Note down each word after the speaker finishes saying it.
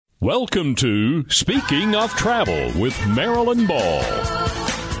Welcome to Speaking of Travel with Marilyn Ball.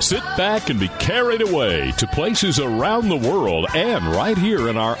 Sit back and be carried away to places around the world and right here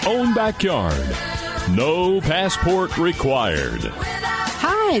in our own backyard. No passport required.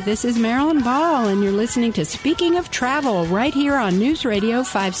 Hi, this is Marilyn Ball, and you're listening to Speaking of Travel right here on News Radio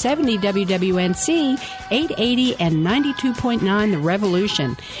 570 WWNC, 880 and 92.9 The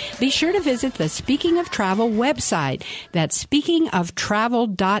Revolution. Be sure to visit the Speaking of Travel website. That's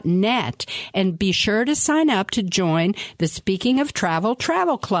speakingoftravel.net. And be sure to sign up to join the Speaking of Travel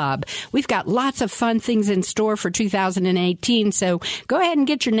Travel Club. We've got lots of fun things in store for 2018, so go ahead and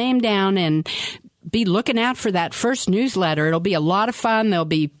get your name down and be looking out for that first newsletter. It'll be a lot of fun. There'll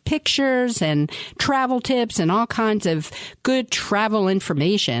be pictures and travel tips and all kinds of good travel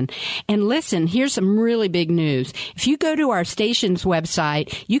information. And listen, here's some really big news. If you go to our station's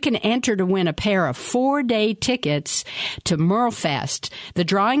website, you can enter to win a pair of 4-day tickets to Merlefest. The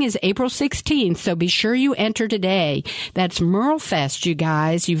drawing is April 16th, so be sure you enter today. That's Merlefest, you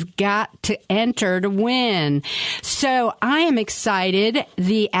guys. You've got to enter to win. So I am excited.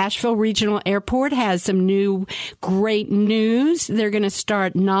 The Asheville Regional Airport has some new great news. They're going to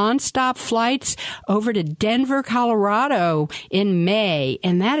start nonstop flights over to Denver, Colorado in May,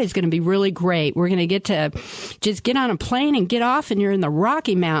 and that is going to be really great. We're going to get to just get on a plane and get off, and you're in the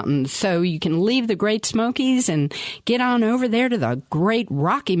Rocky Mountains, so you can leave the Great Smokies and get on over there to the Great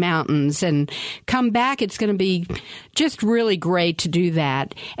Rocky Mountains and come back. It's going to be just really great to do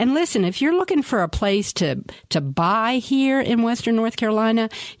that. And listen, if you're looking for a place to buy here in Western North Carolina,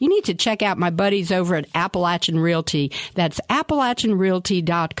 you need to check out my buddies over at Appalachian Realty. That's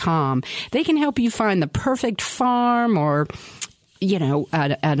AppalachianRealty.com. They can help you find the perfect farm or, you know,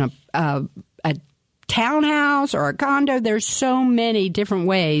 a townhouse or a condo. There's so many different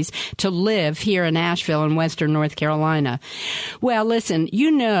ways to live here in Asheville in Western North Carolina. Well, listen, you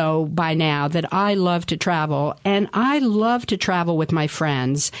know by now that I love to travel, and I love to travel with my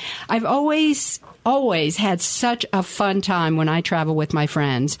friends. I've always had such a fun time when I travel with my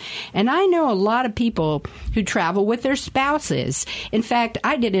friends. And I know a lot of people who travel with their spouses. In fact,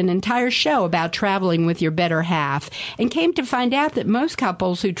 I did an entire show about traveling with your better half and came to find out that most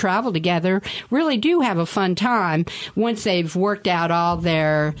couples who travel together really do have a fun time once they've worked out all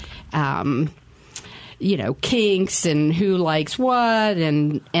their kinks and who likes what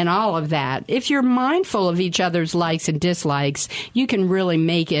and all of that. If you're mindful of each other's likes and dislikes, you can really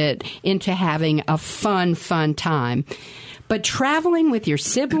make it into having a fun time. But traveling with your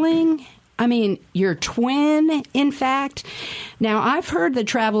sibling, your twin, in fact. Now, I've heard that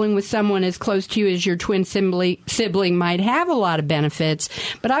traveling with someone as close to you as your twin sibling might have a lot of benefits,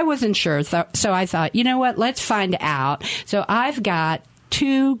 but I wasn't sure. So I thought, you know what, let's find out. So I've got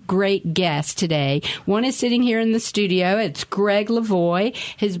two great guests today. One is sitting here in the studio. It's Greg Lavoie.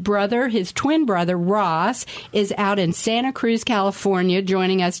 His twin brother, Ross, is out in Santa Cruz, California,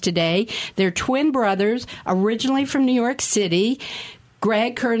 joining us today. They're twin brothers, originally from New York City.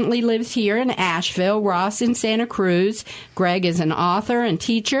 Greg currently lives here in Asheville, Ross in Santa Cruz. Greg is an author and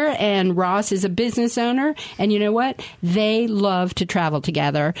teacher, and Ross is a business owner. And you know what? They love to travel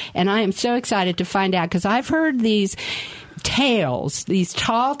together. And I am so excited to find out, because I've heard these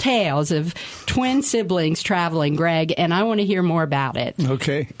tall tales of twin siblings traveling, Greg, and I want to hear more about it.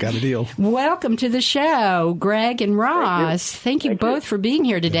 Okay, got a deal. Welcome to the show, Greg and Ross. Thank you both for being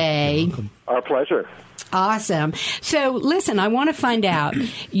here today. Our pleasure. Awesome. So, listen, I want to find out.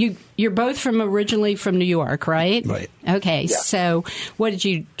 You're both originally from New York, right? Right. Okay, yeah. So what, did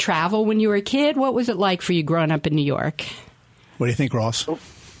you travel when you were a kid? What was it like for you growing up in New York? What do you think, Ross?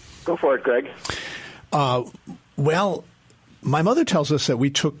 Go for it, Greg. Well, my mother tells us that we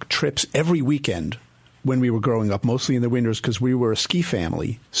took trips every weekend when we were growing up, mostly in the winters, because we were a ski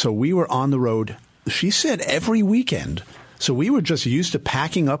family. So we were on the road, she said, every weekend. So we were just used to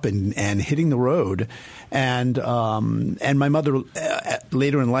packing up and hitting the road. And my mother,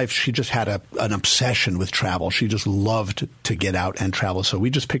 later in life, she just had an obsession with travel. She just loved to get out and travel. So we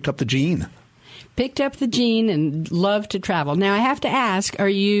just picked up the gene. And loved to travel. Now, I have to ask, are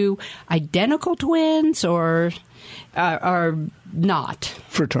you identical twins or are not?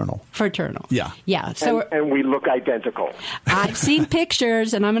 Fraternal. Yeah. Yeah. So and we look identical. I've seen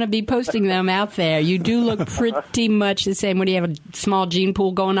pictures, and I'm going to be posting them out there. You do look pretty much the same. What, do you have a small gene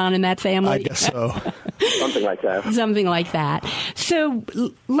pool going on in that family? I guess so. Something like that. Something like that. So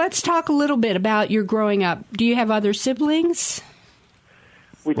let's talk a little bit about your growing up. Do you have other siblings?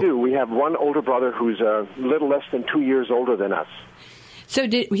 We do. We have one older brother who's a little less than 2 years older than us. So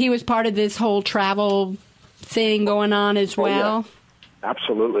he was part of this whole travel thing going on as well? Yeah.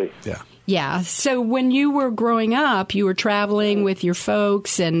 Absolutely. Yeah. Yeah. So when you were growing up, you were traveling with your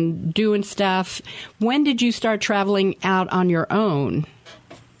folks and doing stuff. When did you start traveling out on your own?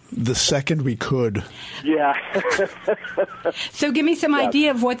 The second we could. Yeah. So give me some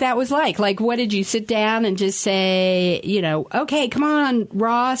idea of what that was like. Like, what did you sit down and just say, okay, come on,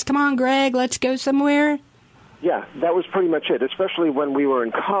 Ross, come on, Greg, let's go somewhere? Yeah, that was pretty much it, especially when we were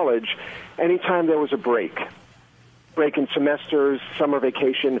in college. Anytime there was a break in semesters, summer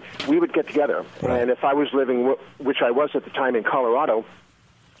vacation, we would get together. Right. And if I was living, which I was at the time, in Colorado,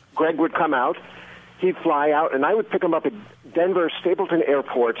 Greg would come out, he'd fly out, and I would pick him up at Denver Stapleton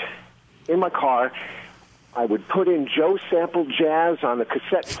Airport in my car. I would put in Joe Sample Jazz on the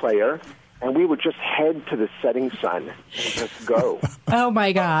cassette player, and we would just head to the setting sun and just go. Oh,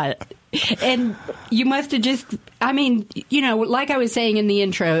 my God. And you must have just, like I was saying in the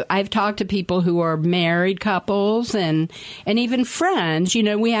intro, I've talked to people who are married couples and even friends.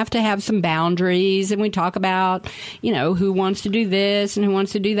 We have to have some boundaries, and we talk about, who wants to do this and who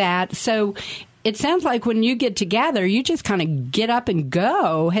wants to do that. So it sounds like when you get together, you just kind of get up and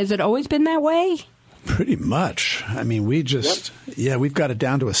go. Has it always been that way? Pretty much. I mean, we just, we've got it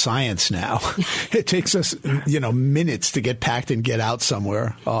down to a science now. It takes us, minutes to get packed and get out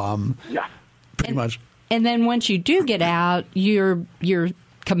somewhere. Pretty much. And then once you do get out, you're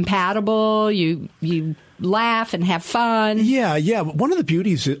compatible. You laugh and have fun. Yeah. One of the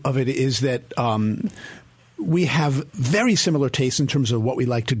beauties of it is that we have very similar tastes in terms of what we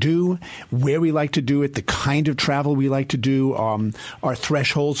like to do, where we like to do it, the kind of travel we like to do, our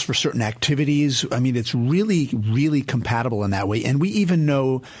thresholds for certain activities. I mean, it's really, really compatible in that way. And we even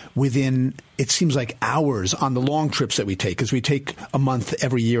know within, it seems like hours on the long trips that we take, because we take a month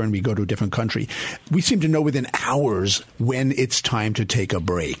every year and we go to a different country. We seem to know within hours when it's time to take a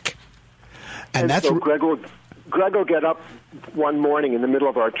break. And that's so Greg will get up one morning in the middle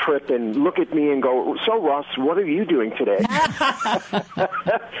of our trip and look at me and go, "So, Ross, what are you doing today?"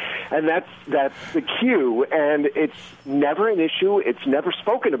 And that's the cue, and it's never an issue. It's never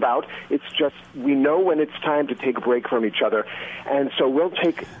spoken about. It's just we know when it's time to take a break from each other. And so we'll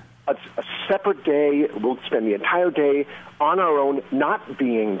take a separate day. We'll spend the entire day on our own, not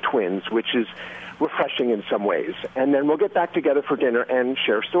being twins, which is refreshing in some ways. And then we'll get back together for dinner and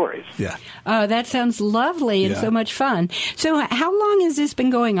share stories. Yeah. Oh, that sounds lovely and so much fun. So how long has this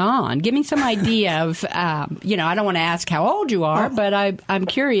been going on? Give me some idea of, I don't want to ask how old you are, but I'm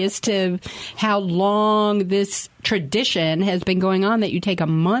curious to how long this tradition has been going on that you take a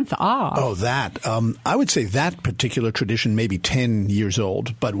month off. Oh, that. I would say that particular tradition may be 10 years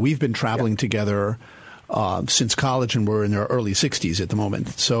old, but we've been traveling together since college, and we're in our early 60s at the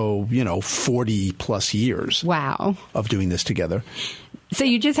moment. So, 40 plus years. Wow. Of doing this together. So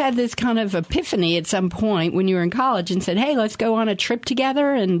you just had this kind of epiphany at some point when you were in college and said, hey, let's go on a trip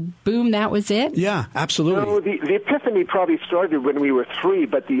together, and boom, that was it? Yeah, absolutely. No, the epiphany probably started when we were 3,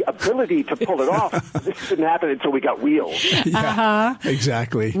 but the ability to pull it off, this didn't happen until we got wheels. Yeah,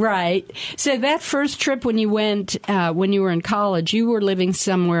 exactly. Right. So that first trip when you went, when you were in college, you were living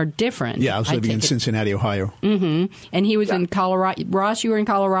somewhere different. Yeah, I was living in Cincinnati, Ohio. Mm-hmm. And he was in Colorado. Ross, you were in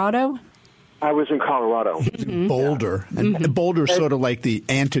Colorado? I was in Colorado. Mm-hmm. Boulder. And Boulder's sort of like the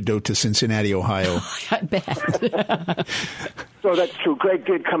antidote to Cincinnati, Ohio. I bet. So that's true. Greg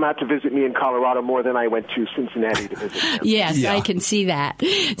did come out to visit me in Colorado more than I went to Cincinnati to visit him. Yes, yeah. I can see that.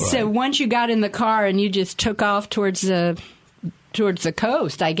 Right. So once you got in the car and you just took off towards the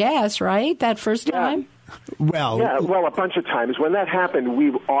coast, I guess, right? That first time? Well, a bunch of times. When that happened,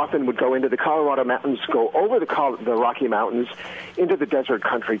 we often would go into the Colorado mountains, go over the Rocky Mountains, into the desert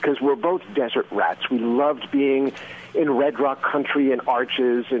country, because we're both desert rats. We loved being in Red Rock country and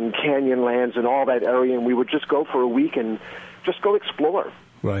Arches and Canyonlands and all that area, and we would just go for a week and just go explore.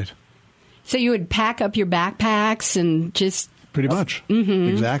 Right. So you would pack up your backpacks and just... Pretty much. Mm-hmm.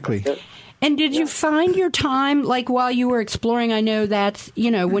 Exactly. And did you find your time, like while you were exploring, I know that's,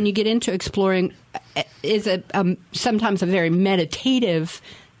 when you get into exploring, is sometimes a very meditative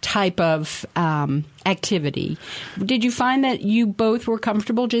type of activity. Did you find that you both were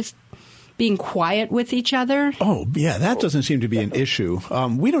comfortable just being quiet with each other? Oh, yeah, that doesn't seem to be an issue.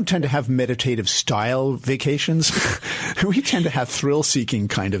 We don't tend to have meditative style vacations. We tend to have thrill-seeking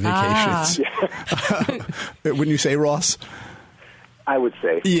kind of vacations. Wouldn't you say, Ross? I would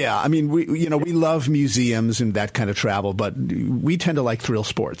say. Yeah, I mean, we love museums and that kind of travel, but we tend to like thrill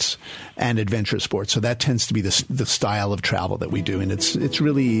sports and adventure sports. So that tends to be the style of travel that we do, and it's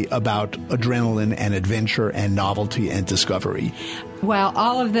really about adrenaline and adventure and novelty and discovery. Well,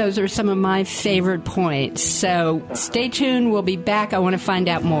 all of those are some of my favorite points. So stay tuned. We'll be back. I want to find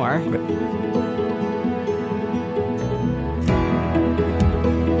out more.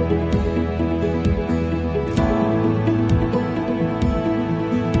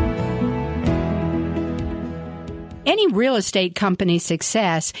 Any real estate company's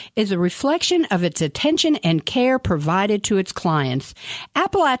success is a reflection of its attention and care provided to its clients.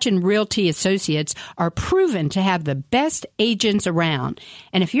 Appalachian Realty Associates are proven to have the best agents around.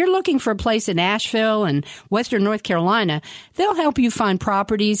 And if you're looking for a place in Asheville and Western North Carolina, they'll help you find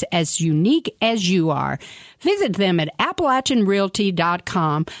properties as unique as you are. Visit them at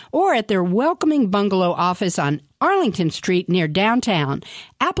AppalachianRealty.com or at their welcoming bungalow office on Arlington Street near downtown.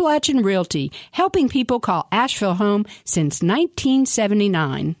 Appalachian Realty, helping people call Asheville home since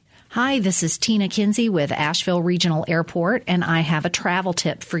 1979. Hi, this is Tina Kinsey with Asheville Regional Airport, and I have a travel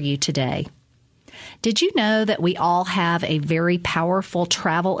tip for you today. Did you know that we all have a very powerful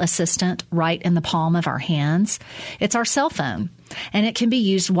travel assistant right in the palm of our hands? It's our cell phone, and it can be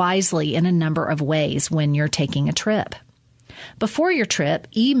used wisely in a number of ways when you're taking a trip. Before your trip,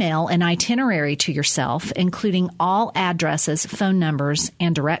 email an itinerary to yourself, including all addresses, phone numbers,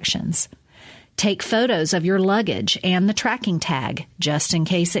 and directions. Take photos of your luggage and the tracking tag, just in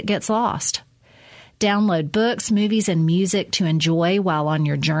case it gets lost. Download books, movies, and music to enjoy while on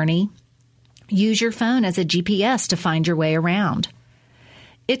your journey. Use your phone as a GPS to find your way around.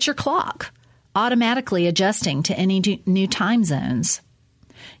 It's your clock, automatically adjusting to any new time zones.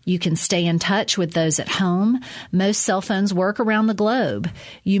 You can stay in touch with those at home. Most cell phones work around the globe.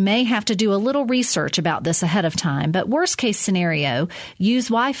 You may have to do a little research about this ahead of time, but worst case scenario, use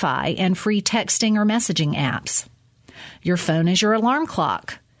Wi-Fi and free texting or messaging apps. Your phone is your alarm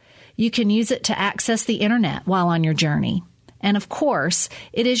clock. You can use it to access the internet while on your journey. And of course,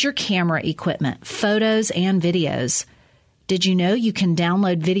 it is your camera equipment, photos and videos. Did you know you can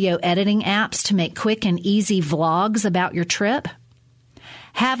download video editing apps to make quick and easy vlogs about your trip?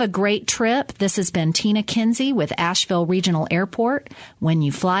 Have a great trip. This has been Tina Kinsey with Asheville Regional Airport. When you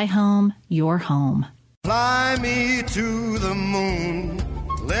fly home, you're home. Fly me to the moon.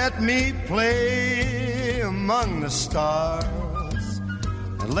 Let me play among the stars.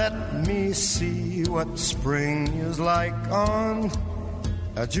 And let me see what spring is like on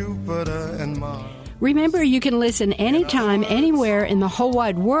Jupiter and Mars. Remember, you can listen anytime, anywhere in the whole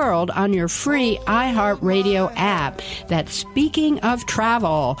wide world on your free iHeartRadio app. That's Speaking of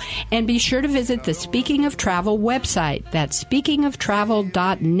Travel. And be sure to visit the Speaking of Travel website. That's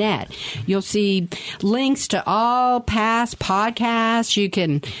speakingoftravel.net. You'll see links to all past podcasts. You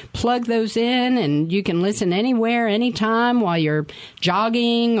can plug those in, and you can listen anywhere, anytime while you're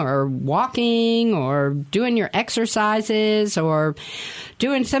jogging or walking or doing your exercises or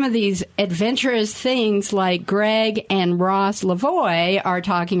doing some of these adventurous things like Greg and Ross Lavoie are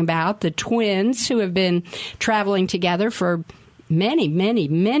talking about, the twins who have been traveling together for many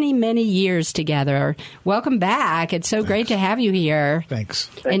years together. Welcome back. It's so great to have you here. Thanks.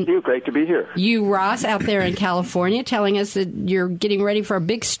 Thank you. Great to be here. You, Ross, out there in California, telling us that you're getting ready for a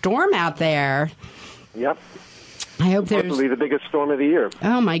big storm out there. Yep. I hope there's supposedly the biggest storm of the year.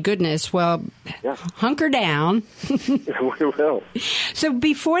 Oh, my goodness. Well, yeah. Hunker down. We will. So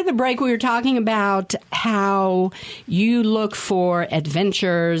before the break, we were talking about how you look for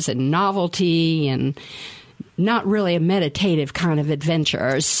adventures and novelty and not really a meditative kind of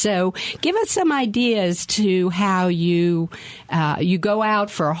adventures. So give us some ideas to how you go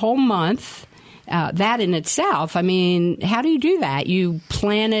out for a whole month. That in itself, I mean, how do you do that? You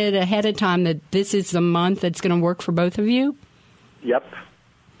plan it ahead of time that this is the month that's going to work for both of you? Yep.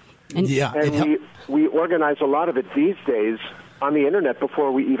 And we organize a lot of it these days on the Internet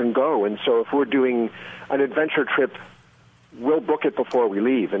before we even go. And so if we're doing an adventure trip, we'll book it before we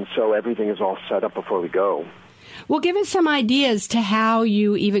leave. And so everything is all set up before we go. Well, give us some ideas to how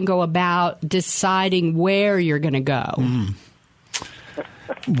you even go about deciding where you're going to go.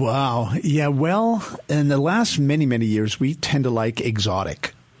 Wow. Yeah, well, in the last many years, we tend to like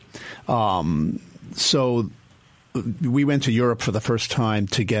exotic. So we went to Europe for the first time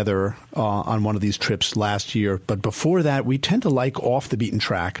together on one of these trips last year. But before that, we tend to like off the beaten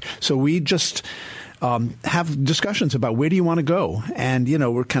track. So we just have discussions about where do you want to go? And, you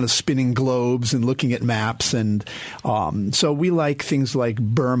know, we're kind of spinning globes and looking at maps. And so we like things like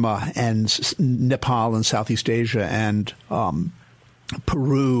Burma and Nepal and Southeast Asia and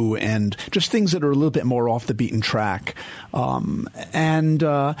Peru and just things that are a little bit more off the beaten track, and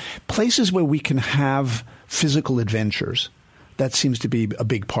places where we can have physical adventures. That seems to be a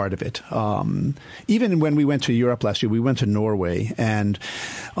big part of it. Even when we went to Europe last year, we went to Norway, and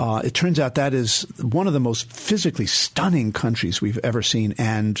it turns out that is one of the most physically stunning countries we've ever seen,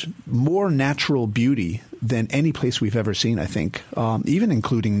 and more natural beauty than any place we've ever seen, I think, even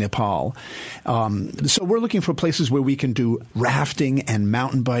including Nepal. So we're looking for places where we can do rafting and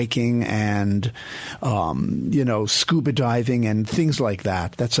mountain biking and, scuba diving and things like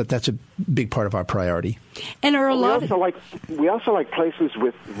that. That's a big part of our priority. And are a lot we also like places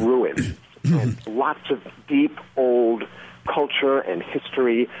with ruins and lots of deep, old culture and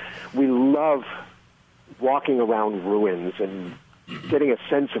history. We love walking around ruins and getting a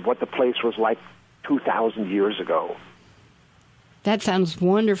sense of what the place was like 2,000 years ago. That sounds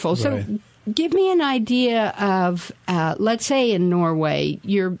wonderful. Right. So give me an idea of, let's say in Norway,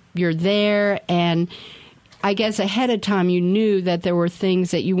 you're there, and I guess ahead of time you knew that there were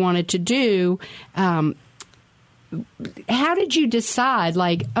things that you wanted to do. How did you decide,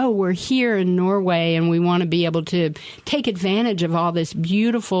 we're here in Norway and we want to be able to take advantage of all this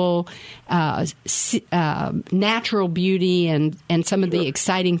beautiful natural beauty and some of the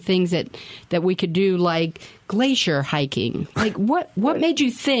exciting things that we could do, like glacier hiking? What made you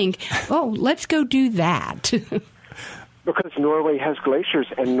think, let's go do that? Because Norway has glaciers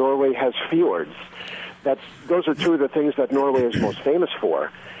and Norway has fjords. Those are two of the things that Norway is most famous for.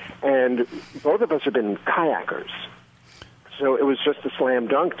 And both of us have been kayakers. So it was just a slam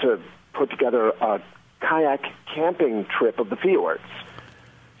dunk to put together a kayak camping trip of the fjords.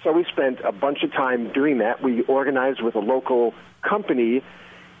 So we spent a bunch of time doing that. We organized with a local company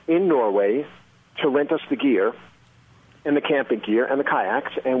in Norway to rent us the gear and the camping gear and the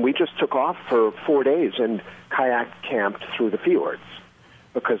kayaks, and we just took off for 4 days and kayak camped through the fjords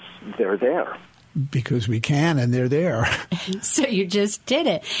because they're there. Because we can, and they're there. So you just did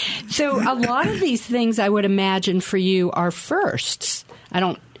it. So a lot of these things, I would imagine, for you are firsts. I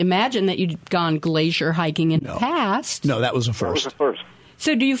don't imagine that you'd gone glacier hiking in the past. No, that was a first. That was a first.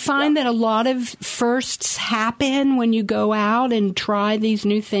 So do you find that a lot of firsts happen when you go out and try these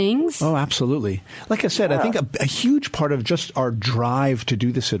new things? Oh, absolutely. Like I said, I think a huge part of just our drive to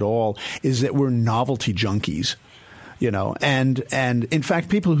do this at all is that we're novelty junkies. And in fact,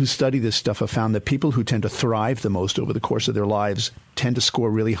 people who study this stuff have found that people who tend to thrive the most over the course of their lives tend to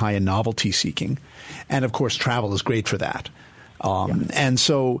score really high in novelty seeking. And of course, travel is great for that. And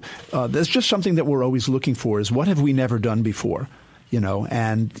so there's just something that we're always looking for is what have we never done before? You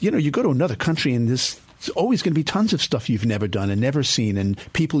go to another country and there's always going to be tons of stuff you've never done and never seen and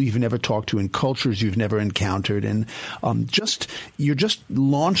people you've never talked to and cultures you've never encountered. And you're just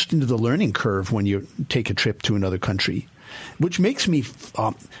launched into the learning curve when you take a trip to another country, which makes me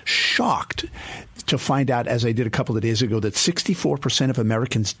shocked to find out, as I did a couple of days ago, that 64% of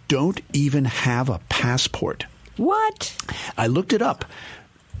Americans don't even have a passport. What? I looked it up.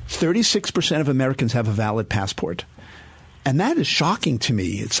 36% of Americans have a valid passport. And that is shocking to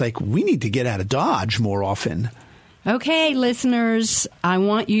me. It's like we need to get out of Dodge more often. Okay, listeners, I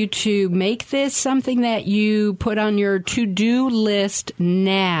want you to make this something that you put on your to-do list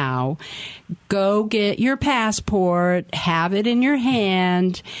now. Go get your passport, have it in your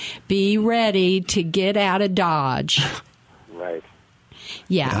hand, be ready to get out of Dodge. Right.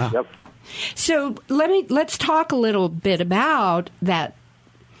 Yeah. Yep. So let's talk a little bit about that.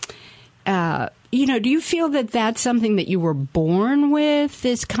 Do you feel that that's something that you were born with,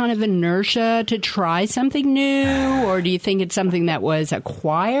 this kind of inertia to try something new, or do you think it's something that was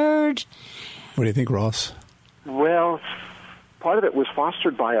acquired? What do you think, Ross? Well, part of it was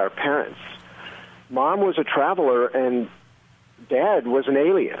fostered by our parents. Mom was a traveler, and Dad was an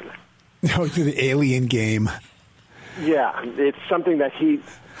alien. Oh, the alien game. Yeah, it's something that he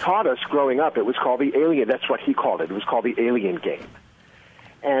taught us growing up. It was called the alien. That's what he called it. It was called the alien game.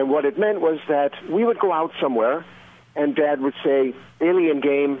 And what it meant was that we would go out somewhere, and Dad would say, alien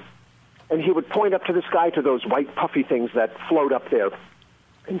game, and he would point up to the sky to those white puffy things that float up there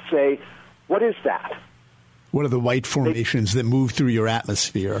and say, what is that? What are the white formations that move through your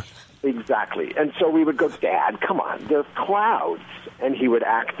atmosphere? Exactly. And so we would go, Dad, come on, they're clouds. And he would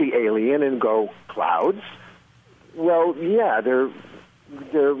act the alien and go, clouds? Well, yeah, they're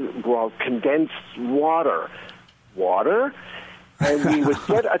condensed water. Water? And we would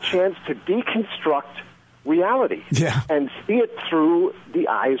get a chance to deconstruct reality and see it through the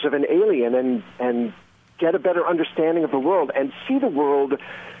eyes of an alien and get a better understanding of the world and see the world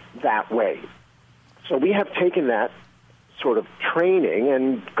that way. So we have taken that sort of training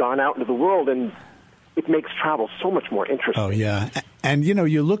and gone out into the world, and it makes travel so much more interesting. Oh, yeah. And,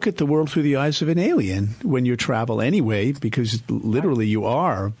 you look at the world through the eyes of an alien when you travel anyway, because literally you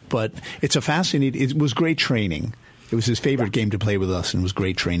are. But it's it was great training. It was his favorite game to play with us, and was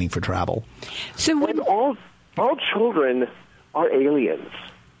great training for travel. So and all children are aliens.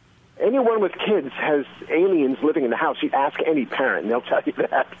 Anyone with kids has aliens living in the house. You ask any parent, and they'll tell you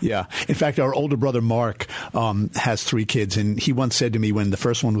that. Yeah. In fact, our older brother, Mark, has 3 kids, and he once said to me when the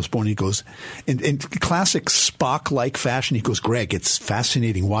first one was born, he goes, in classic Spock-like fashion, he goes, Greg, it's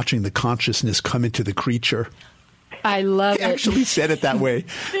fascinating watching the consciousness come into the creature. I love it. He actually said it that way.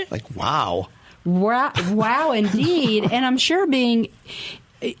 Like, wow. Wow, indeed. And I'm sure being...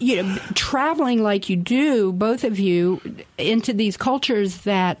 traveling like you do, both of you, into these cultures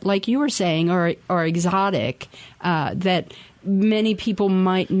that, like you were saying, are exotic, that many people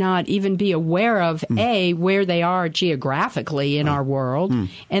might not even be aware of, A, where they are geographically in our world,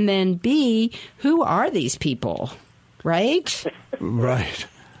 and then B, who are these people, right? Right.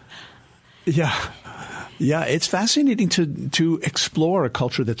 Yeah. Yeah, it's fascinating to explore a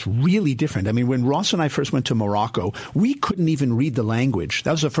culture that's really different. I mean, when Ross and I first went to Morocco, we couldn't even read the language. That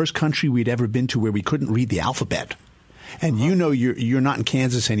was the first country we'd ever been to where we couldn't read the alphabet. And you're not in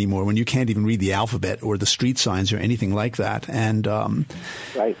Kansas anymore when you can't even read the alphabet or the street signs or anything like that. And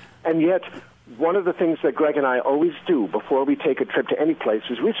right. And yet, one of the things that Greg and I always do before we take a trip to any place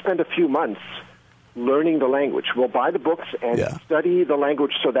is we spend a few months learning the language. We'll buy the books and study the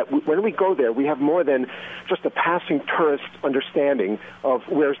language so that when we go there, we have more than just a passing tourist understanding of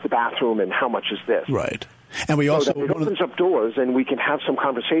where's the bathroom and how much is this. Right. And we also... So that it opens up doors and we can have some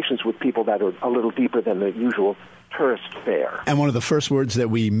conversations with people that are a little deeper than the usual tourist fare. And one of the first words that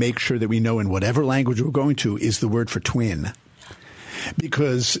we make sure that we know in whatever language we're going to is the word for twin.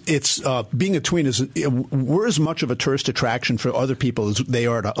 Because it's being a twin we're as much of a tourist attraction for other people as they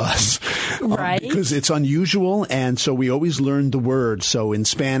are to us, right? Because it's unusual, and so we always learn the word. So in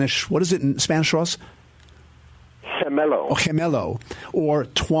Spanish, what is it in Spanish, Ross? Gemelo. Oh, gemelo, or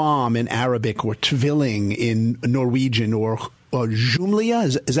twam in Arabic, or tvilling in Norwegian, or Jumlia,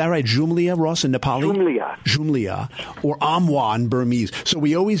 is that right? Jumlia, Ross, in Nepali? Jumlia, or Amwa in Burmese. So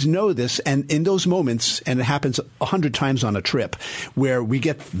we always know this, and in those moments, and it happens 100 times on a trip, where we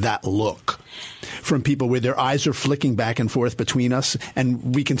get that look from people where their eyes are flicking back and forth between us,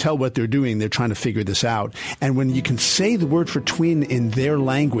 and we can tell what they're doing. They're trying to figure this out. And when you can say the word for twin in their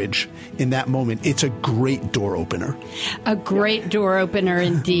language in that moment, it's a great door opener. A great door opener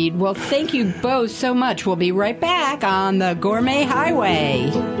indeed. Well, thank you both so much. We'll be right back on the Gourmet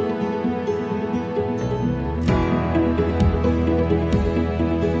Highway.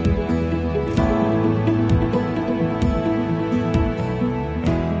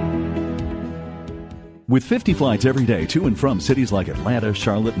 With 50 flights every day to and from cities like Atlanta,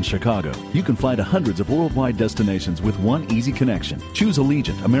 Charlotte, and Chicago, you can fly to hundreds of worldwide destinations with one easy connection. Choose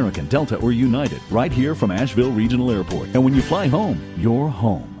Allegiant, American, Delta, or United right here from Asheville Regional Airport. And when you fly home, you're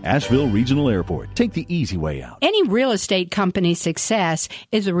home. Asheville Regional Airport. Take the easy way out. Any real estate company's success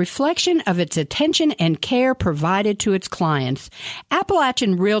is a reflection of its attention and care provided to its clients.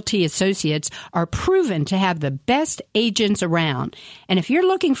 Appalachian Realty Associates are proven to have the best agents around. And if you're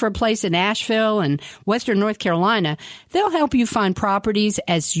looking for a place in Asheville and Western North Carolina, they'll help you find properties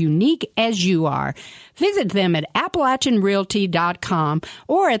as unique as you are. Visit them at AppalachianRealty.com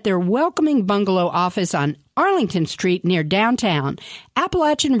or at their welcoming bungalow office on Arlington Street near downtown.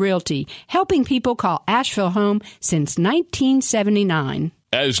 Appalachian Realty, helping people call Asheville home since 1979.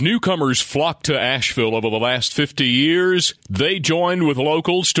 As newcomers flocked to Asheville over the last 50 years, they joined with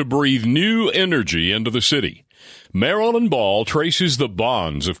locals to breathe new energy into the city. Marilyn Ball traces the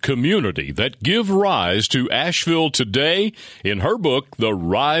bonds of community that give rise to Asheville today in her book, The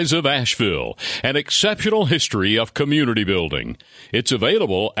Rise of Asheville, an exceptional history of community building. It's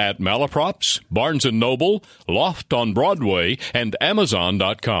available at Malaprops, Barnes & Noble, Loft on Broadway, and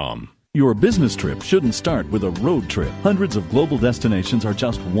Amazon.com. Your business trip shouldn't start with a road trip. Hundreds of global destinations are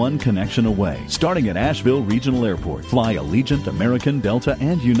just one connection away. Starting at Asheville Regional Airport. Fly Allegiant, American, Delta,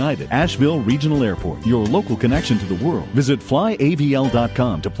 and United. Asheville Regional Airport, your local connection to the world. Visit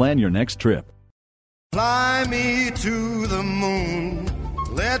flyavl.com to plan your next trip. Fly me to the moon.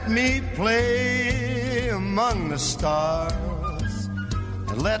 Let me play among the stars.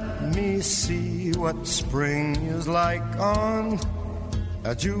 And let me see what spring is like on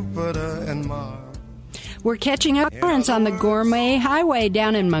Jupiter and Mars. We're catching up on the Gourmet Highway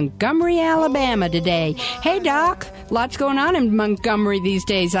down in Montgomery, Alabama today. Hey, Doc, lots going on in Montgomery these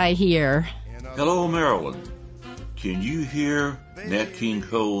days, I hear. Hello, Maryland. Can you hear Nat King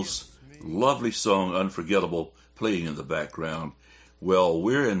Cole's lovely song, Unforgettable, playing in the background? Well,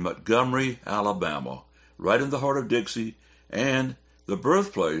 we're in Montgomery, Alabama, right in the heart of Dixie, and the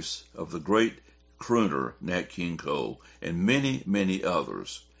birthplace of the great crooner Nat King Cole and many, many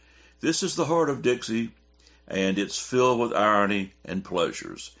others. This is the heart of Dixie, and it's filled with irony and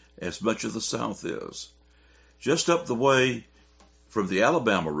pleasures, as much of the South is. Just up the way from the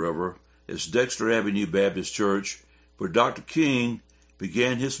Alabama River is Dexter Avenue Baptist Church, where Dr. King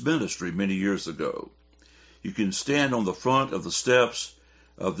began his ministry many years ago. You can stand on the front of the steps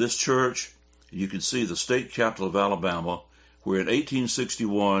of this church, and you can see the state capital of Alabama, where in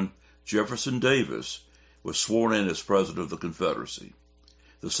 1861 Jefferson Davis was sworn in as President of the Confederacy.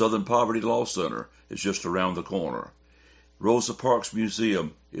 The Southern Poverty Law Center is just around the corner. Rosa Parks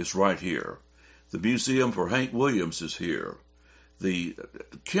Museum is right here. The Museum for Hank Williams is here. The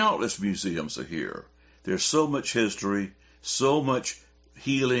countless museums are here. There's so much history, so much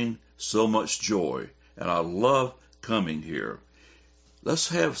healing, so much joy, and I love coming here. Let's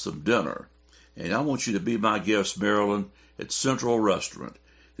have some dinner, and I want you to be my guest, Marilyn, at Central Restaurant.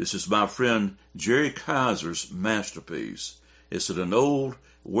 This is my friend Jerry Kaiser's masterpiece. It's at an old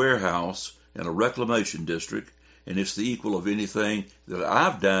warehouse in a reclamation district, and it's the equal of anything that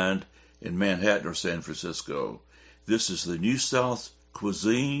I've dined in Manhattan or San Francisco. This is the New South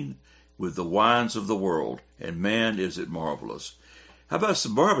cuisine with the wines of the world, and man, is it marvelous. How about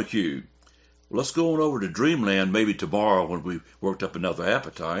some barbecue? Well, let's go on over to Dreamland maybe tomorrow when we've worked up another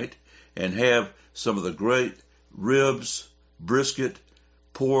appetite and have some of the great ribs, brisket,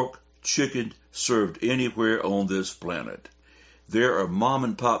 pork, chicken served anywhere on this planet. There are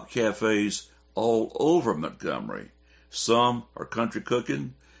mom-and-pop cafes all over Montgomery. Some are country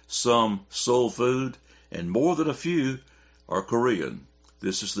cooking, some soul food, and more than a few are Korean.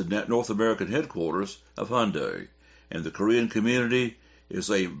 This is the North American headquarters of Hyundai, and the Korean community is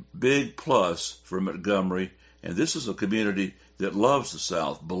a big plus for Montgomery, and this is a community that loves the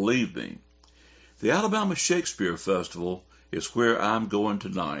South, believe me. The Alabama Shakespeare Festival is where I'm going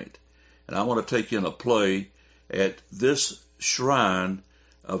tonight, and I want to take in a play at this shrine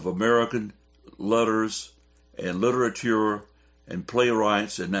of American letters and literature and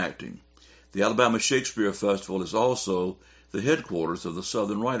playwrights and acting. The Alabama Shakespeare Festival is also the headquarters of the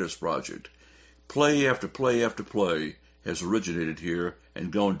Southern Writers Project. Play after play after play has originated here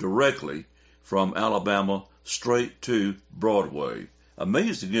and gone directly from Alabama straight to Broadway.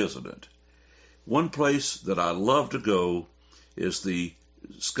 Amazing, isn't it? One place that I love to go is the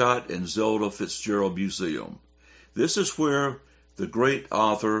Scott and Zelda Fitzgerald Museum. This is where the great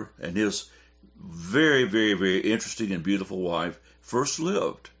author and his very, very, very interesting and beautiful wife first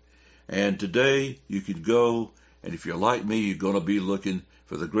lived. And today you can go, and if you're like me, you're going to be looking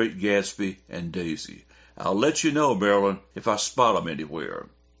for the Great Gatsby and Daisy. I'll let you know, Marilyn, if I spot them anywhere.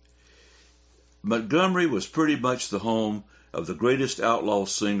 Montgomery was pretty much the home of the greatest outlaw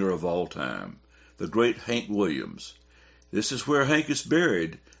singer of all time, the great Hank Williams. This is where Hank is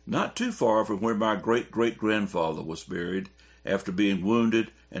buried, not too far from where my great-great-grandfather was buried after being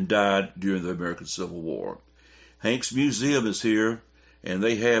wounded and died during the American Civil War. Hank's museum is here, and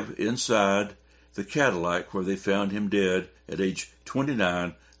they have inside the Cadillac where they found him dead at age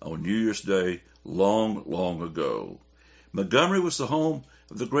 29 on New Year's Day long, long ago. Montgomery was the home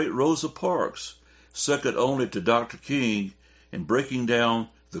of the great Rosa Parks, second only to Dr. King in breaking down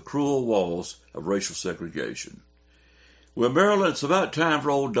the cruel walls of racial segregation. Well, Marilyn, it's about time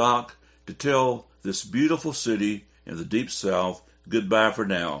for old Doc to tell this beautiful city in the Deep South goodbye for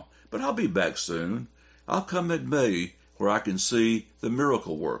now, but I'll be back soon. I'll come in May where I can see The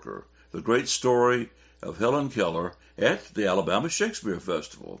Miracle Worker, the great story of Helen Keller at the Alabama Shakespeare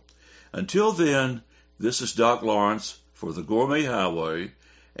Festival. Until then, this is Doc Lawrence for the Gourmet Highway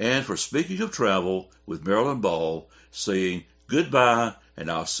and for Speaking of Travel with Marilyn Ball saying goodbye,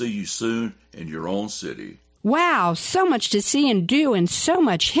 and I'll see you soon in your own city. Wow, so much to see and do and so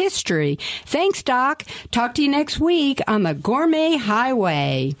much history. Thanks, Doc. Talk to you next week on the Gourmet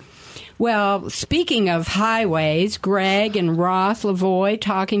Highway. Well, speaking of highways, Greg and Ross Lavoie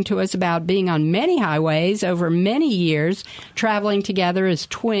talking to us about being on many highways over many years, traveling together as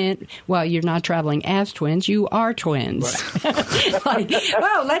twins. Well, you're not traveling as twins. You are twins. Like,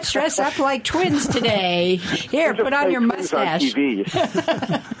 oh, let's dress up like twins today. Here, put on your mustache. On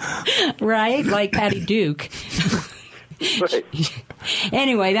TV. Right? Like Patty Duke. Right.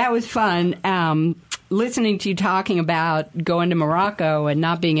 Anyway, that was fun. Listening to you talking about going to Morocco and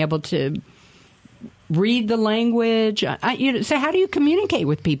not being able to read the language. So how do you communicate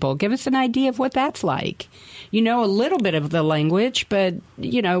with people? Give us an idea of what that's like. You know a little bit of the language, but,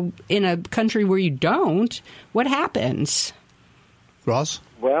 you know, in a country where you don't, what happens? Ross?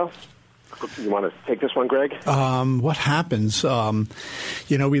 Well, you want to take this one, Greg? What happens? We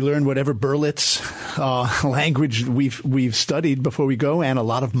learn whatever Berlitz language we've studied before we go, and a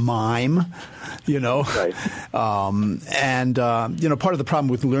lot of mime. you know. Right. Part of the problem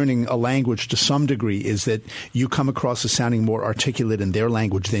with learning a language to some degree is that you come across as sounding more articulate in their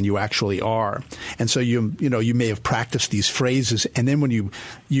language than you actually are. And so you may have practiced these phrases, and then when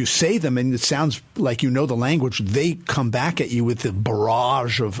you say them and it sounds like you know the language, they come back at you with the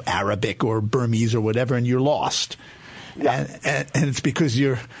barrage of Arabic or Burmese or whatever, and you're lost. Yeah. And it's because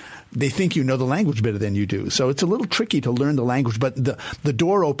they think you know the language better than you do. So it's a little tricky to learn the language, but the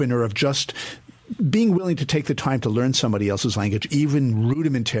door opener of just being willing to take the time to learn somebody else's language, even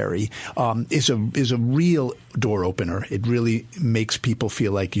rudimentary, is a real door opener. It really makes people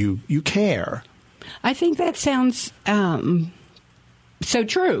feel like you care. I think that sounds so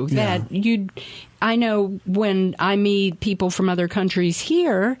true. That I know when I meet people from other countries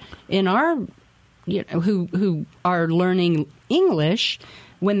here in our, who are learning English,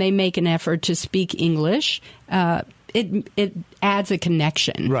 when they make an effort to speak English, it adds a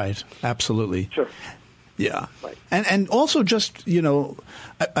connection. Right. Absolutely. Sure. Yeah. Right. And also just,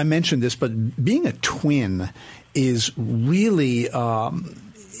 I mentioned this, but being a twin is really,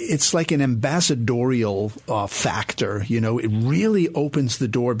 it's like an ambassadorial factor. It really opens the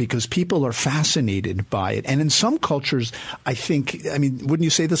door because people are fascinated by it. And in some cultures, wouldn't you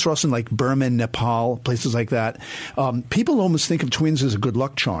say this, Ross, in like Burma and Nepal, places like that, people almost think of twins as a good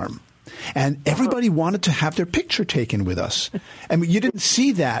luck charm. And everybody wanted to have their picture taken with us. You didn't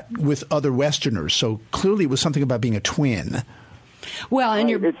see that with other Westerners. So clearly it was something about being a twin. Well, and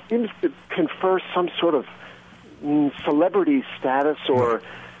it seems to confer some sort of celebrity status or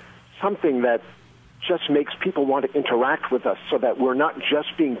something that just makes people want to interact with us, so that we're not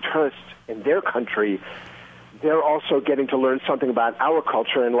just being tourists in their country. They're also getting to learn something about our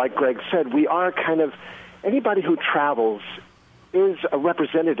culture. And like Greg said, we are kind of, anybody who travels is a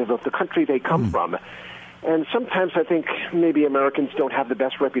representative of the country they come from. And sometimes I think maybe Americans don't have the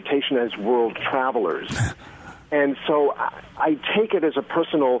best reputation as world travelers. And so I take it as a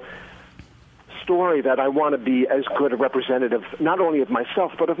personal story that I want to be as good a representative, not only of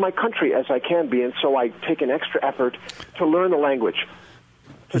myself, but of my country as I can be. And so I take an extra effort to learn the language,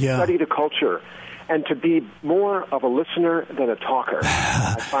 to study the culture, and to be more of a listener than a talker.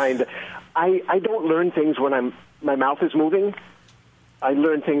 I find I don't learn things when my mouth is moving. I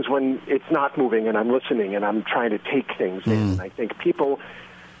learn things when it's not moving and I'm listening and I'm trying to take things in. And I think people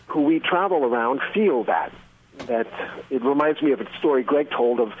who we travel around feel that it reminds me of a story Greg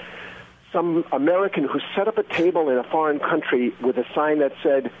told of some American who set up a table in a foreign country with a sign that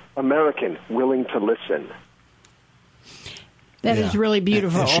said, "American, willing to listen." That is really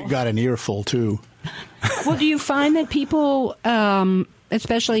beautiful. And she got an earful, too. Well, do you find that people,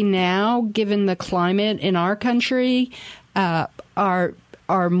 especially now, given the climate in our country,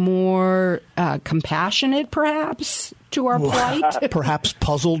 are more compassionate, perhaps, to our plight? Perhaps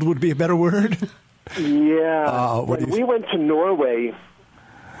puzzled would be a better word. Yeah. When we went to Norway,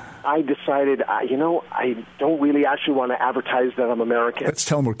 I decided, I don't really actually want to advertise that I'm American. Let's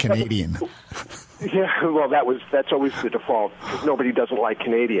tell them we're Canadian. Yeah, well, that's always the default, because nobody doesn't like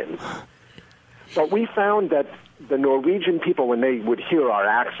Canadians. But we found that the Norwegian people, when they would hear our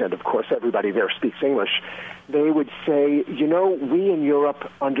accent, of course, everybody there speaks English, they would say, we in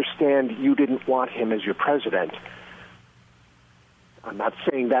Europe understand you didn't want him as your president. I'm not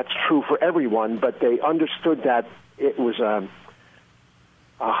saying that's true for everyone, but they understood that it was a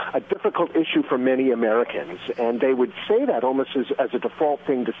difficult issue for many Americans, and they would say that almost as a default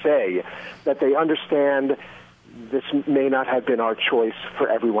thing to say, that they understand this may not have been our choice for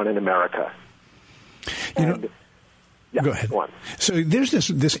everyone in America. Go ahead. So there's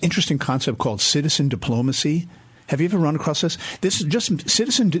this interesting concept called citizen diplomacy. Have you ever run across this? This is just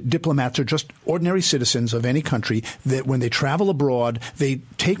citizen diplomats are just ordinary citizens of any country that when they travel abroad, they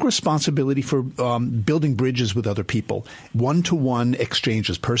take responsibility for building bridges with other people, one-to-one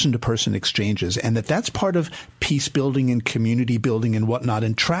exchanges, person-to-person exchanges, and that's part of peace building and community building and whatnot.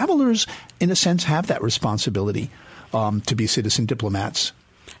 And travelers, in a sense, have that responsibility to be citizen diplomats.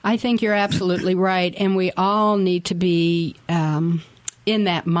 I think you're absolutely right, and we all need to be in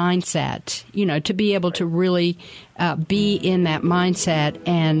that mindset, to be able to really be in that mindset,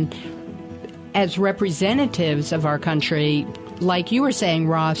 and as representatives of our country, like you were saying,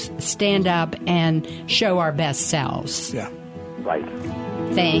 Ross, stand up and show our best selves. Yeah. Right.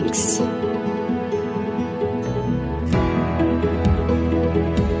 Thanks.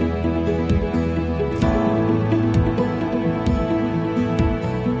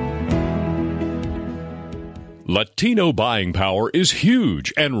 Let Latino buying power is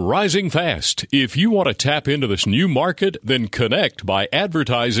huge and rising fast. If you want to tap into this new market, then connect by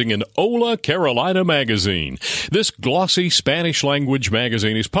advertising in Hola Carolina magazine. This glossy Spanish-language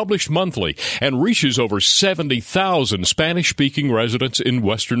magazine is published monthly and reaches over 70,000 Spanish-speaking residents in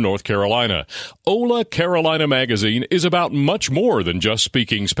western North Carolina. Hola Carolina magazine is about much more than just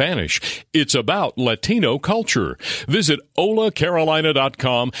speaking Spanish. It's about Latino culture. Visit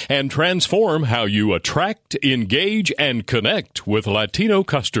holacarolina.com and transform how you attract, engage, and connect with Latino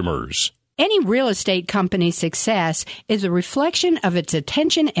customers. Any real estate company's success is a reflection of its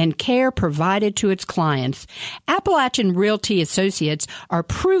attention and care provided to its clients. Appalachian Realty Associates are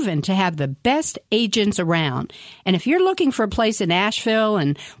proven to have the best agents around. And if you're looking for a place in Asheville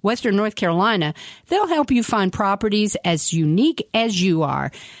and western North Carolina, they'll help you find properties as unique as you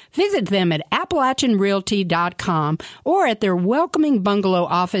are. Visit them at AppalachianRealty.com or at their welcoming bungalow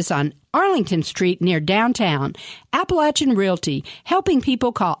office on Arlington Street near downtown. Appalachian Realty, helping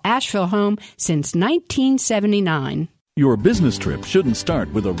people call Asheville home since 1979. Your business trip shouldn't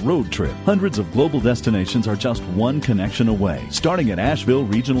start with a road trip. Hundreds of global destinations are just one connection away. Starting at Asheville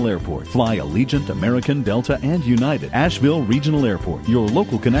Regional Airport. Fly Allegiant, American, Delta, and United. Asheville Regional Airport, your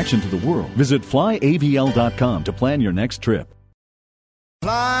local connection to the world. Visit flyavl.com to plan your next trip.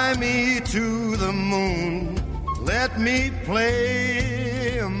 Fly me to the moon, let me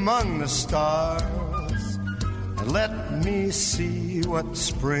play among the stars, and let me see what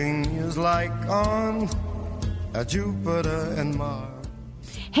spring is like on Jupiter and Mars.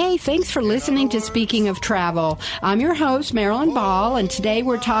 Hey, thanks for listening to Speaking of Travel. I'm your host, Marilyn Ball, and today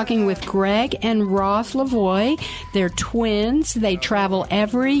we're talking with Greg and Ross Lavoie. They're twins. They travel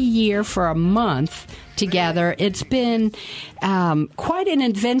every year for a month together. It's been quite an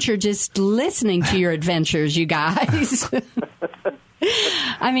adventure just listening to your adventures, you guys.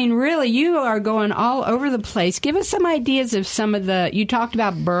 I mean, really, you are going all over the place. Give us some ideas of some of you talked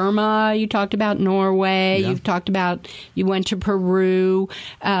about Burma, you talked about Norway, you've talked about, you went to Peru.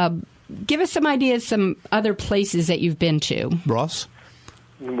 Give us some ideas, some other places that you've been to. Ross?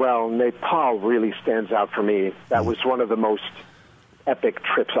 Well, Nepal really stands out for me. That was one of the most epic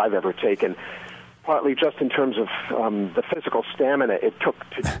trips I've ever taken, partly just in terms of the physical stamina it took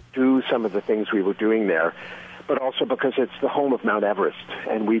to do some of the things we were doing there, but also because it's the home of Mount Everest,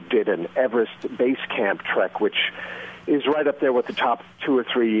 and we did an Everest base camp trek, which is right up there with the top 2 or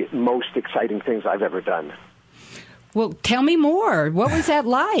 3 most exciting things I've ever done. Well, tell me more. What was that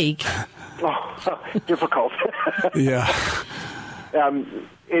like? Difficult. Yeah.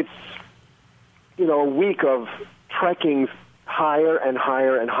 It's, a week of trekking higher and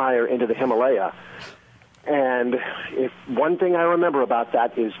higher and higher into the Himalaya. And if one thing I remember about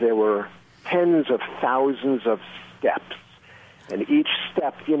that is there were tens of thousands of steps. And each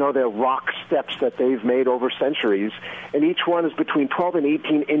step, they're rock steps that they've made over centuries. And each one is between 12 and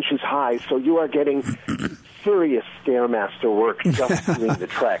 18 inches high. So you are getting serious Stairmaster work just doing the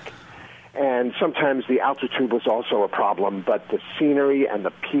trek. And sometimes the altitude was also a problem, but the scenery and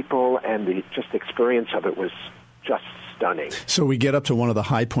the people and the just experience of it was just stunning. So we get up to one of the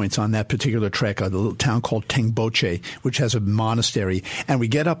high points on that particular trek, a little town called Tengboche, which has a monastery. And we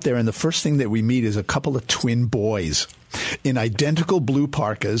get up there, and the first thing that we meet is a couple of twin boys in identical blue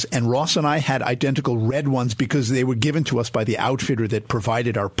parkas, and Ross and I had identical red ones because they were given to us by the outfitter that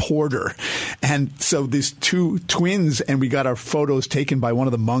provided our porter. And so these two twins, and we got our photos taken by one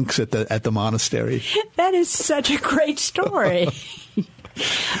of the monks at the monastery. That is such a great story.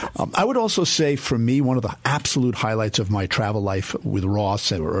 I would also say, for me, one of the absolute highlights of my travel life with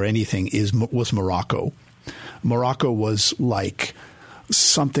Ross or anything was Morocco. Morocco was like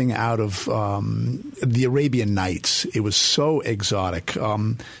something out of the Arabian Nights. It was so exotic.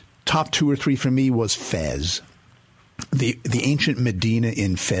 Top 2 or 3 for me was Fez. The ancient Medina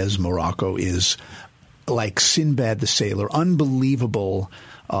in Fez, Morocco, is like Sinbad the Sailor. Unbelievable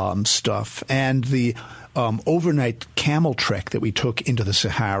stuff. And the overnight camel trek that we took into the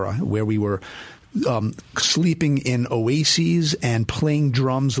Sahara, where we were sleeping in oases and playing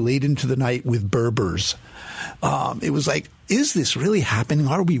drums late into the night with Berbers. It was like, is this really happening?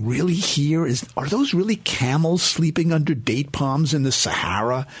 Are we really here? Are those really camels sleeping under date palms in the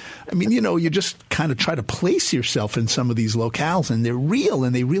Sahara? I mean, you just kind of try to place yourself in some of these locales, and they're real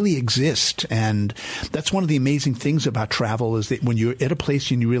and they really exist. And that's one of the amazing things about travel, is that when you're at a place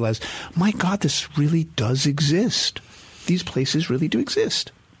and you realize, my God, this really does exist. These places really do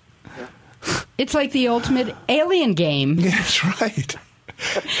exist. It's like the ultimate alien game. Yeah, that's right.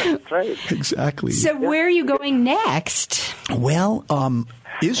 That's right. Exactly. So where are you going next? Well,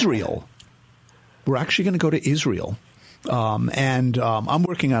 Israel. We're actually going to go to Israel. And I'm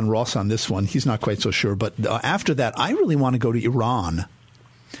working on Ross on this one. He's not quite so sure. But after that, I really want to go to Iran.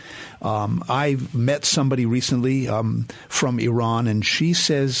 I've met somebody recently from Iran, and she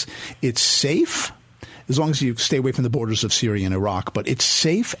says it's safe as long as you stay away from the borders of Syria and Iraq. But it's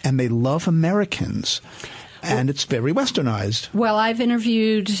safe, and they love Americans. And it's very westernized. Well, I've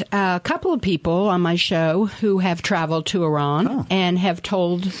interviewed a couple of people on my show who have traveled to Iran and have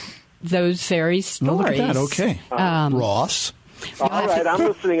told those very stories. Oh, look at that. Okay. Ross. All right, I'm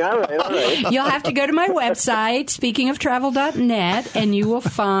listening. All right. You'll have to go to my website, speakingoftravel.net, and you will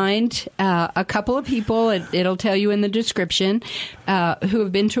find a couple of people, it'll tell you in the description, who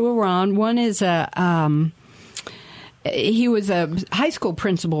have been to Iran. One is he was a high school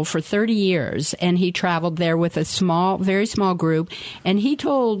principal for 30 years, and he traveled there with a very small group, and he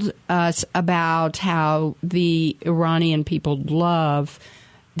told us about how the Iranian people love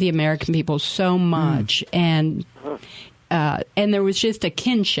the American people so much, and there was just a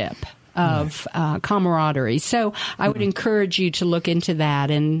kinship of camaraderie. So I would encourage you to look into that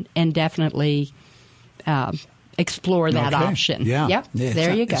and definitely explore that option. Yeah. Yep. Yeah,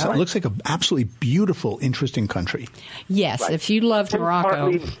 there you go. It looks like an absolutely beautiful, interesting country. Yes, Right. if you loved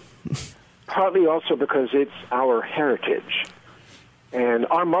Morocco. Partly also because it's our heritage. And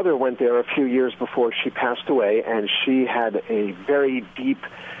our mother went there a few years before she passed away, and she had a very deep...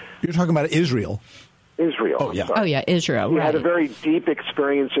 You're talking about Israel. Israel. Oh, yeah, Israel, She right. had a very deep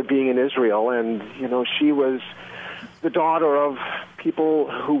experience of being in Israel, and, she was the daughter of people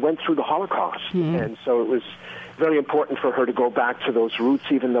who went through the Holocaust. Mm-hmm. And so it was very important for her to go back to those roots,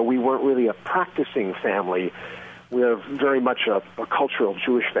 even though we weren't really a practicing family. We're very much a cultural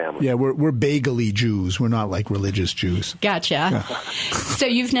Jewish family. Yeah, we're bagely Jews. We're not like religious Jews. Gotcha. Yeah. So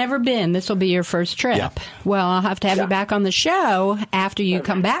you've never been. This will be your first trip. Yeah. Well, I'll have to have you back on the show after you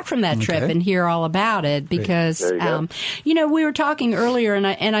come back from that trip and hear all about it, because, we were talking earlier,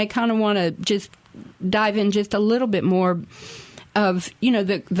 and I kind of want to just dive in just a little bit more of,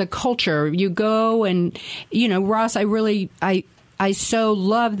 the culture. You go and, Ross, I so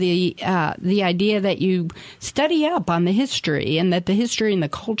love the idea that you study up on the history, and that the history and the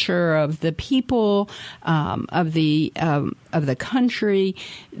culture of the people, of the country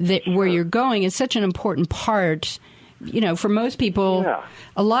where you're going is such an important part. For most people,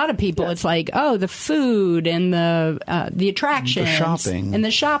 a lot of people, it's like, the food and the attractions,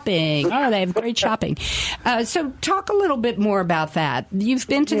 the shopping. Oh, they have great shopping. So talk a little bit more about that. You've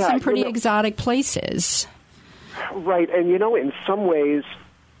been to some pretty exotic places. Right, and in some ways,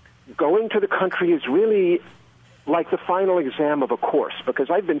 going to the country is really like the final exam of a course, because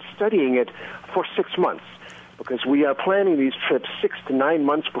I've been studying it for 6 months, because we are planning these trips 6 to 9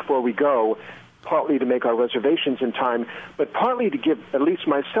 months before we go, partly to make our reservations in time, but partly to give at least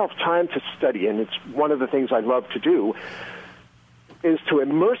myself time to study, and it's one of the things I love to do, is to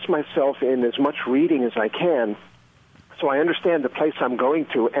immerse myself in as much reading as I can, so I understand the place I'm going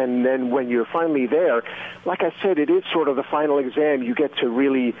to, and then when you're finally there, like I said, it is sort of the final exam. You get to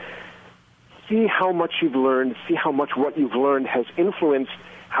really see how much you've learned, see how much what you've learned has influenced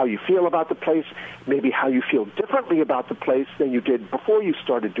how you feel about the place, maybe how you feel differently about the place than you did before you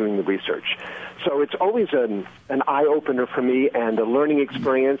started doing the research. So it's always an eye-opener for me and a learning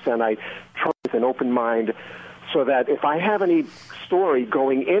experience, and I try with an open mind so that if I have any story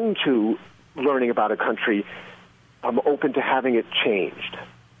going into learning about a country, I'm open to having it changed.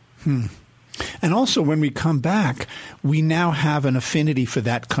 And also, when we come back, we now have an affinity for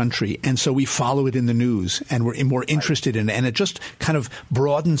that country, and so we follow it in the news, and we're more interested in it, and it just kind of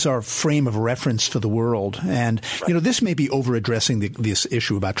broadens our frame of reference for the world. And, this may be over-addressing this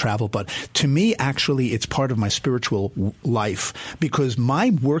issue about travel, but to me, actually, it's part of my spiritual life, because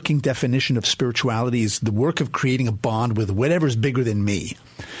my working definition of spirituality is the work of creating a bond with whatever's bigger than me.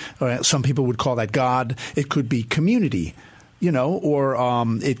 Some people would call that God. It could be community. Or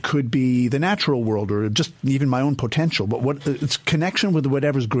it could be the natural world, or just even my own potential. But it's connection with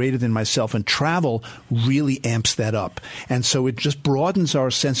whatever's greater than myself, and travel really amps that up. And so it just broadens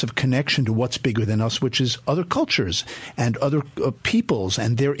our sense of connection to what's bigger than us, which is other cultures and other peoples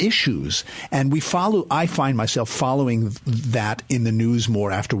and their issues. And I find myself following that in the news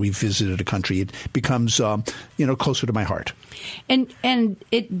more after we've visited a country. It becomes, closer to my heart. And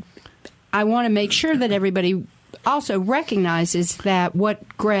I want to make sure that everybody also recognizes that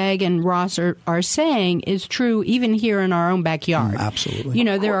what Greg and Ross are saying is true even here in our own backyard. Absolutely.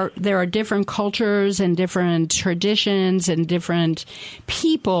 There are different cultures and different traditions and different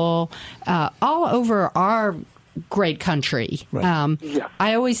people all over our great country. Right.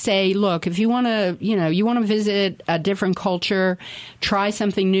 I always say, look, if you want to visit a different culture, try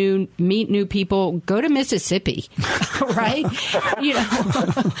something new, meet new people, go to Mississippi, right?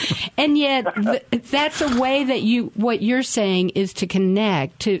 And yet that's a way that what you're saying is to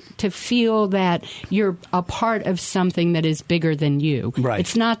connect, to feel that you're a part of something that is bigger than you. Right.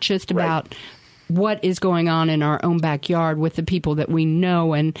 It's not just about what is going on in our own backyard with the people that we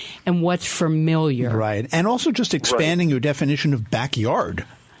know and what's familiar. Right. And also just expanding your definition of backyard.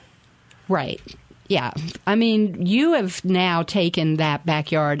 Right. Yeah. I mean, you have now taken that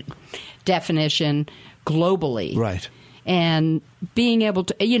backyard definition globally. Right. And being able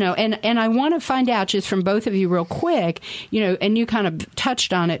to, and I want to find out just from both of you real quick, and you kind of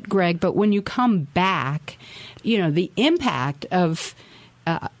touched on it, Greg, but when you come back, the impact of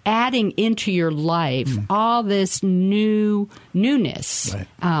adding into your life all this newness, right.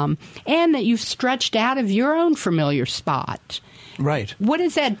 And that you've stretched out of your own familiar spot. Right. What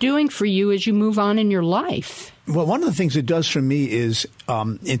is that doing for you as you move on in your life? Well, one of the things it does for me is,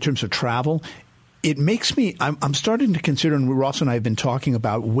 in terms of travel, it makes me, I'm starting to consider, and Ross and I have been talking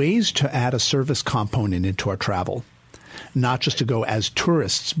about ways to add a service component into our travel, not just to go as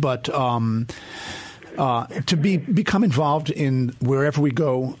tourists, but to become involved in wherever we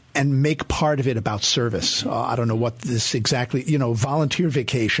go and make part of it about service. I don't know what this exactly, volunteer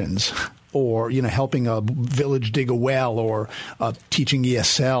vacations or, helping a village dig a well or teaching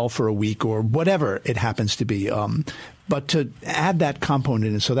ESL for a week or whatever it happens to be. But to add that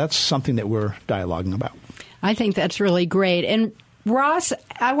component in, so that's something that we're dialoguing about. I think that's really great. And Ross,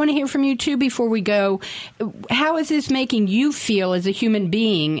 I want to hear from you, too, before we go. How is this making you feel as a human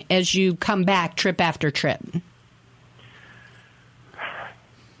being as you come back trip after trip?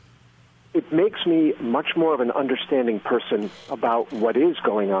 It makes me much more of an understanding person about what is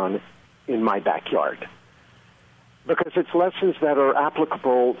going on in my backyard. Because it's lessons that are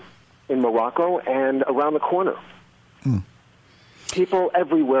applicable in Morocco and around the corner. People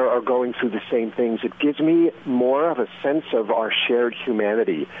everywhere are going through the same things. It gives me more of a sense of our shared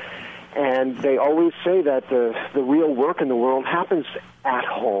humanity. And they always say that the real work in the world happens at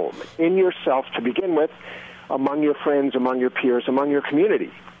home, in yourself to begin with, among your friends, among your peers, among your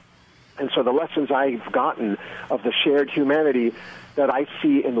community. And so the lessons I've gotten of the shared humanity that I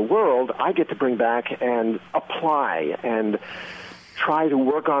see in the world, I get to bring back and apply and try to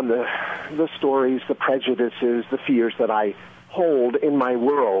work on the stories, the prejudices, the fears that I hold in my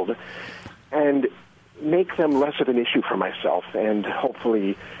world and make them less of an issue for myself and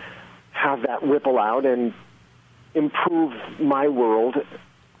hopefully have that ripple out and improve my world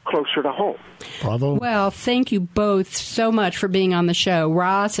closer to home. Bravo. Well, thank you both so much for being on the show.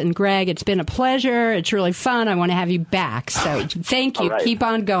 Ross and Greg, it's been a pleasure. It's really fun. I want to have you back. So thank you. Right. Keep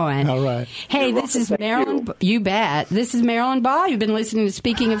on going. All right. Hey, You're this welcome. is Marilyn. You bet. This is Marilyn Ball. You've been listening to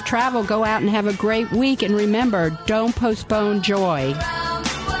Speaking of Travel. Go out and have a great week. And remember, don't postpone joy.